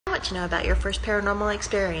Want to know about your first paranormal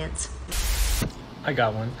experience? I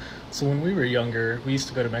got one. So when we were younger, we used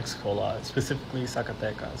to go to Mexico a lot, specifically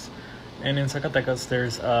Zacatecas. And in Zacatecas,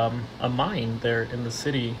 there's a mine there in the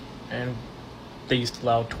city, and they used to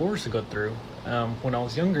allow tours to go through. When I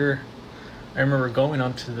was younger, I remember going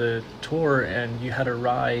onto the tour, and you had to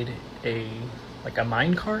ride a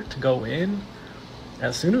mine cart to go in.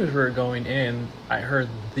 As soon as we were going in, I heard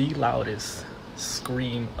the loudest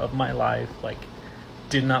scream of my life.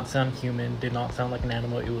 Did not sound human, did not sound like an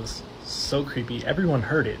animal. It was so creepy. Everyone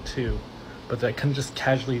heard it too, but I kind of just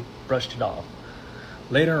casually brushed it off.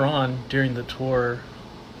 Later on during the tour,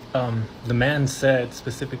 the man said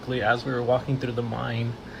specifically as we were walking through the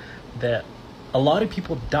mine that a lot of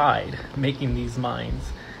people died making these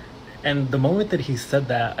mines. And the moment that he said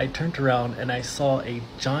that, I turned around and I saw a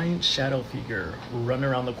giant shadow figure run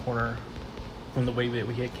around the corner from the way that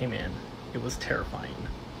we had came in. It was terrifying.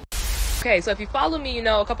 Okay, so if you follow me, you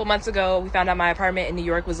know, a couple months ago, we found out my apartment in New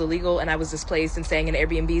York was illegal and I was displaced and staying in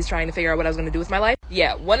Airbnbs trying to figure out what I was going to do with my life.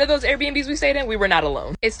 Yeah, one of those Airbnbs we stayed in, we were not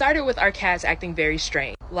alone. It started with our cats acting very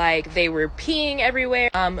strange. Like, they were peeing everywhere,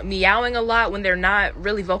 meowing a lot. When they're not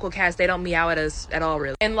really vocal cats, they don't meow at us at all,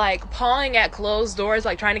 really. And, pawing at closed doors,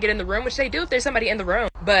 trying to get in the room, which they do if there's somebody in the room.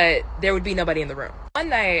 But there would be nobody in the room. One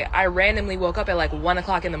night, I randomly woke up at 1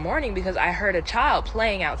 o'clock in the morning because I heard a child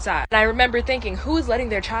playing outside. And I remember thinking, who is letting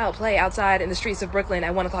their child play outside in the streets of Brooklyn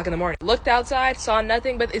at 1 o'clock in the morning? Looked outside, saw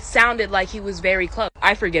nothing, but it sounded like he was very close.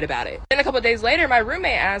 I forget about it. Then a couple of days later, my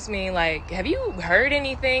roommate asked me, have you heard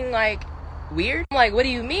anything, weird? I'm like, what do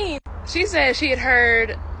you mean? She said she had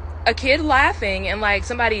heard a kid laughing and,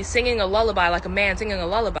 somebody singing a lullaby, a man singing a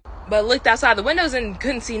lullaby. But looked outside the windows and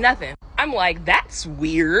couldn't see nothing. I'm like, that's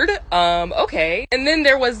weird. Okay. And then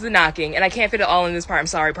there was the knocking, and I can't fit it all in this part. I'm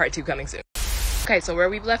sorry, part 2 coming soon. Okay, so where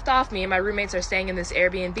we've left off, me and my roommates are staying in this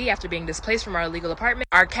Airbnb after being displaced from our illegal apartment.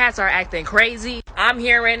 Our cats are acting crazy. I'm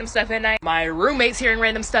hearing random stuff at night. My roommate's hearing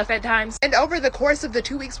random stuff at times. And over the course of the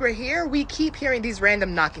 2 weeks we're here, we keep hearing these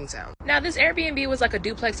random knocking sounds. Now, this Airbnb was a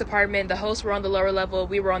duplex apartment. The hosts were on the lower level.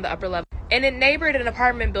 We were on the upper level. And it neighbored an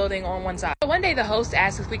apartment building on one side. So one day, the host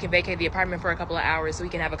asked if we can vacate the apartment for a couple of hours so we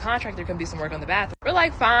can have a contractor come do some work on the bathroom. We're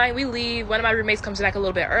like, fine, we leave. One of my roommates comes back a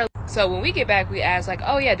little bit early. So when we get back, we ask,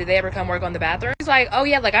 oh yeah, did they ever come work on the bathroom? He's like, oh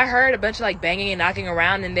yeah, I heard a bunch of banging and knocking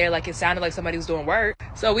around in there. It sounded like somebody was doing work.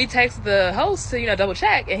 So we text the host to, double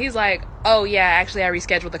check. And he's like, oh yeah, actually I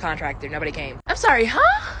rescheduled the contractor. Nobody came. I'm sorry,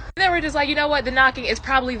 huh? And then we're just you know what? The knocking is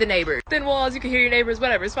probably the neighbors. Thin walls, you can hear your neighbors,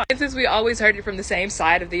 whatever, it's fine. And since we always heard it from the same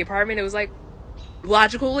side of the apartment, it was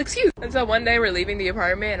logical excuse. And so one day we're leaving the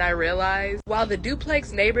apartment and I realized while the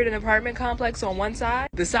duplex neighbored an apartment complex on one side,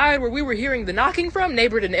 the side where we were hearing the knocking from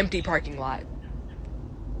neighbored an empty parking lot.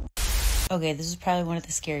 Okay, this is probably one of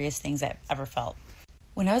the scariest things I've ever felt.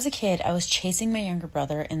 When I was a kid, I was chasing my younger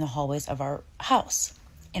brother in the hallways of our house,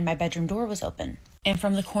 and my bedroom door was open. And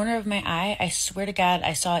from the corner of my eye, I swear to God,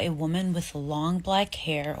 I saw a woman with long black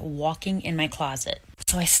hair walking in my closet.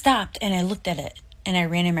 So I stopped and I looked at it, and I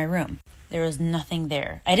ran in my room. There was nothing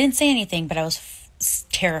there. I didn't say anything, but I was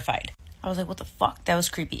terrified. I was like, what the fuck? That was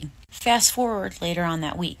creepy. Fast forward later on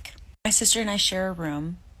that week. My sister and I share a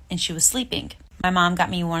room, and she was sleeping. My mom got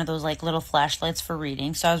me one of those little flashlights for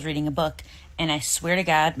reading, so I was reading a book, and I swear to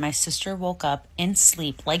God, my sister woke up in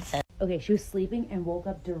sleep like this. Okay, she was sleeping and woke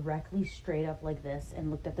up directly straight up like this and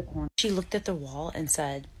looked at the corner. She looked at the wall and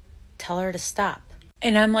said, tell her to stop.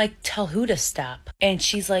 And I'm like, tell who to stop? And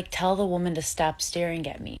she's like, tell the woman to stop staring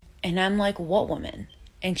at me. And I'm like, what woman?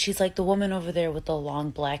 And she's like, the woman over there with the long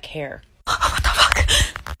black hair. What the fuck?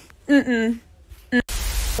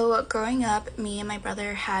 So growing up, me and my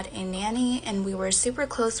brother had a nanny and we were super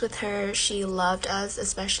close with her. She loved us,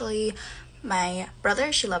 especially my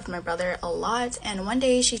brother. She loved my brother a lot, and one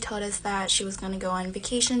day she told us that she was going to go on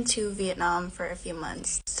vacation to Vietnam for a few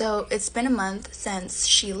months. So it's been a month since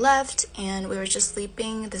she left and we were just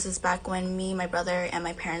sleeping. This is back when me, my brother, and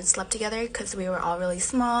my parents slept together because we were all really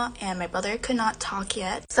small and my brother could not talk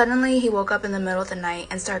yet. Suddenly he woke up in the middle of the night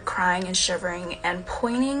and started crying and shivering and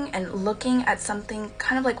pointing and looking at something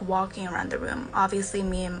kind of walking around the room. Obviously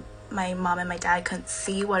me and my mom and my dad couldn't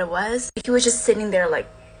see what it was. He was just sitting there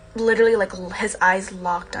literally his eyes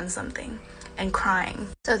locked on something and crying.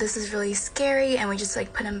 So this is really scary, and we just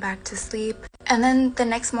put him back to sleep. And then the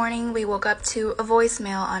next morning we woke up to a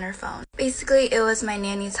voicemail on our phone. Basically it was my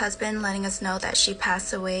nanny's husband letting us know that she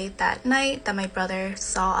passed away that night, that my brother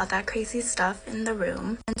saw all that crazy stuff in the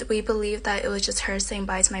room, and we believe that it was just her saying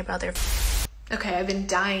bye to my brother. Okay, I've been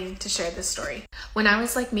dying to share this story. When I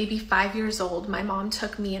was maybe 5 years old, my mom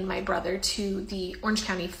took me and my brother to the Orange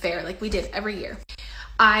County Fair, we did every year.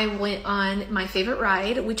 I went on my favorite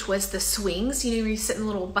ride, which was the swings. You know, you sit in a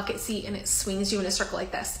little bucket seat and it swings you in a circle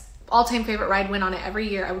like this. All-time favorite ride, went on it every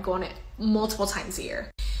year. I would go on it multiple times a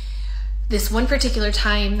year. This one particular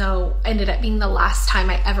time, though, ended up being the last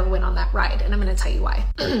time I ever went on that ride, and I'm going to tell you why.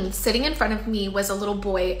 Sitting in front of me was a little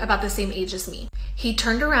boy about the same age as me. He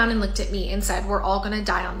turned around and looked at me and said, "We're all going to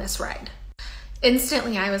die on this ride."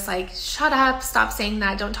 Instantly, I was like, "Shut up, stop saying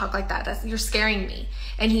that, don't talk like that, you're scaring me."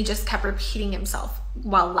 And he just kept repeating himself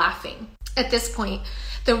while laughing. At this point,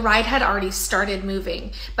 the ride had already started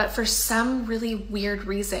moving, but for some really weird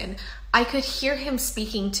reason, I could hear him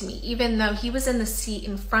speaking to me, even though he was in the seat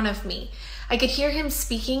in front of me. I could hear him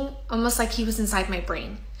speaking almost like he was inside my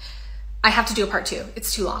brain. I have to do a part 2.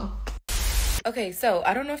 It's too long. Okay, so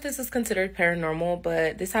I don't know if this is considered paranormal,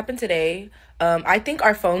 but this happened today. I think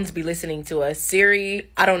our phones be listening to us.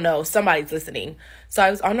 Siri, I don't know, somebody's listening. So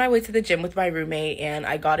I was on my way to the gym with my roommate, and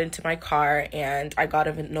I got into my car, and I got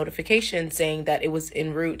a notification saying that it was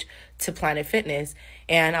en route to Planet Fitness.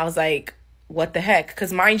 And I was like, what the heck?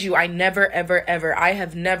 Because mind you, I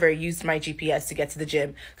have never used my GPS to get to the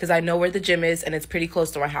gym, because I know where the gym is, and it's pretty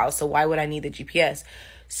close to my house. So why would I need the GPS?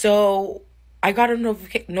 So I got a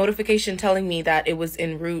notification telling me that it was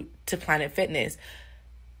en route to Planet Fitness.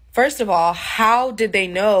 First of all, how did they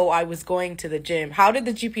know I was going to the gym? How did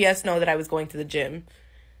the GPS know that I was going to the gym?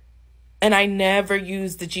 And I never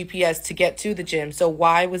used the GPS to get to the gym. So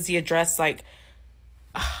why was the address like,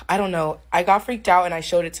 I don't know. I got freaked out and I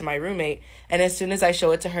showed it to my roommate. And as soon as I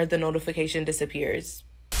show it to her, the notification disappears.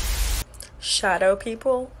 Shadow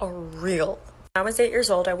people are real. When I was 8 years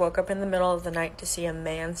old, I woke up in the middle of the night to see a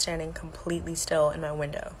man standing completely still in my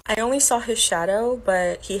window. I only saw his shadow,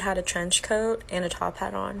 but he had a trench coat and a top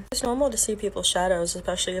hat on. It's normal to see people's shadows,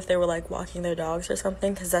 especially if they were like walking their dogs or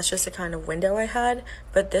something, because that's just the kind of window I had,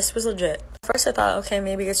 but this was legit. At first I thought, okay,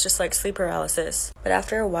 maybe it's just like sleep paralysis, but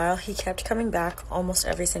after a while, he kept coming back almost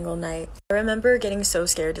every single night. I remember getting so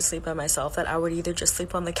scared to sleep by myself that I would either just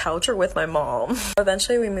sleep on the couch or with my mom.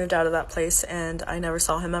 Eventually, we moved out of that place, and I never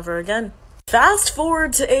saw him ever again. Fast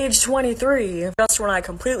forward to age 23, just when I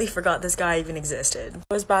completely forgot this guy even existed.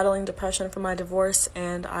 I was battling depression from my divorce,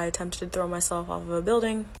 and I attempted to throw myself off of a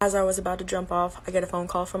building. As I was about to jump off, I get a phone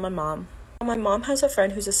call from my mom. My mom has a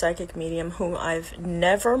friend who's a psychic medium whom I've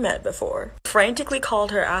never met before. Frantically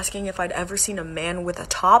called her asking if I'd ever seen a man with a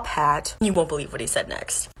top hat. You won't believe what he said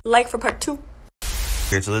next. Like for part 2.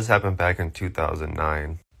 Okay, so this happened back in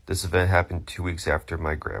 2009. This event happened 2 weeks after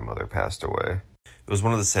my grandmother passed away. It was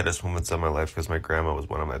one of the saddest moments of my life because my grandma was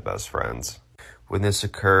one of my best friends. When this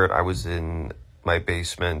occurred, I was in my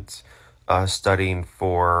basement studying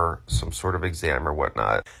for some sort of exam or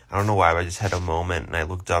whatnot. I don't know why, but I just had a moment and I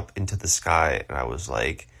looked up into the sky and I was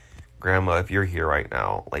like, Grandma, if you're here right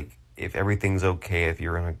now, like if everything's okay, if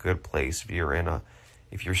you're in a good place,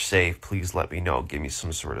 if you're safe, please let me know. Give me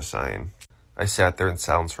some sort of sign. I sat there in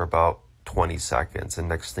silence for about 20 seconds, and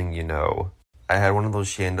next thing you know, I had one of those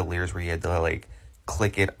chandeliers where you had to like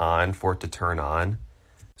click it on for it to turn on.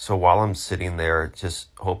 So while I'm sitting there just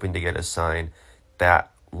hoping to get a sign,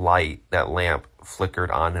 that lamp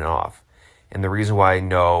flickered on and off. And the reason why I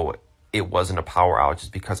know it wasn't a power outage is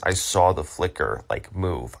because I saw the flicker like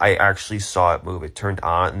move. I actually saw it move. It turned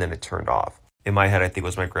on and then it turned off. In my head, I think it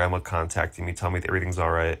was my grandma contacting me, telling me that everything's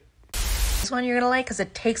all right. This one you're gonna like because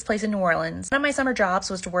it takes place in New Orleans. One of my summer jobs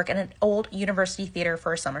was to work in an old university theater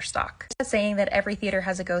for a summer stock. Saying that every theater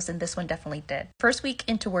has a ghost, and this one definitely did. First week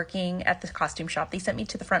into working at the costume shop, they sent me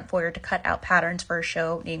to the front foyer to cut out patterns for a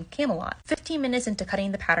show named Camelot. 15 minutes into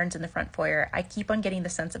cutting the patterns in the front foyer, I keep on getting the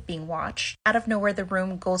sense of being watched. Out of nowhere, the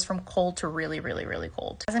room goes from cold to really, really, really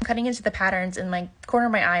cold. As I'm cutting into the patterns, in my corner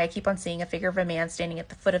of my eye, I keep on seeing a figure of a man standing at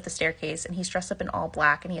the foot of the staircase, and he's dressed up in all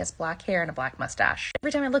black, and he has black hair and a black mustache.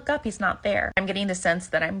 Every time I look up, he's not there. I'm getting the sense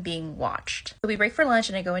that I'm being watched. So we break for lunch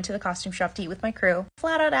and I go into the costume shop to eat with my crew.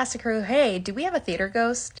 Flat out ask the crew, hey, do we have a theater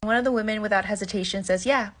ghost? And one of the women without hesitation says,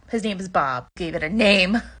 yeah, his name is Bob. Gave it a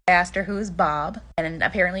name. I asked her who is Bob, and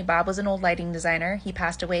apparently Bob was an old lighting designer. He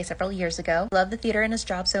passed away several years ago. He loved the theater and his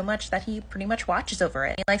job so much that he pretty much watches over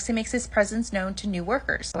it. He likes to make his presence known to new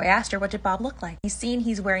workers. So I asked her, what did Bob look like?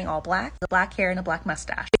 He's wearing all black, the black hair and a black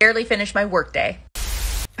mustache. Barely finished my workday.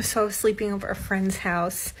 So I was sleeping over a friend's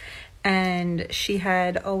house, and she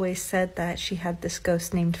had always said that she had this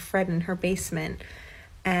ghost named Fred in her basement,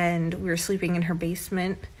 and we were sleeping in her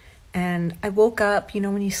basement, and I woke up, you know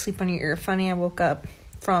when you sleep on your ear funny, I woke up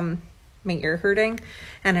from my ear hurting,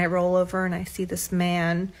 and I roll over and I see this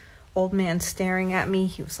old man staring at me.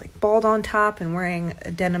 He was like bald on top and wearing a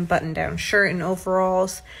denim button-down shirt and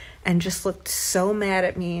overalls, and just looked so mad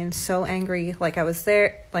at me and so angry, like I was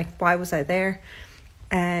there, like why was I there?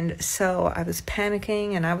 And so I was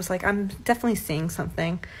panicking, and I was like, I'm definitely seeing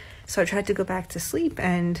something. So I tried to go back to sleep,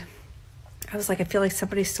 and I was like, I feel like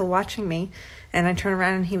somebody's still watching me. And I turned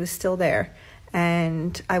around and he was still there.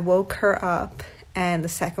 And I woke her up, and the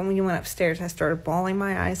second we went upstairs, I started bawling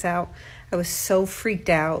my eyes out. I was so freaked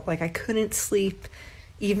out. Like, I couldn't sleep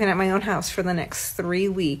even at my own house for the next 3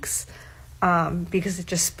 weeks because it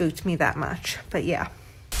just spooked me that much. But yeah.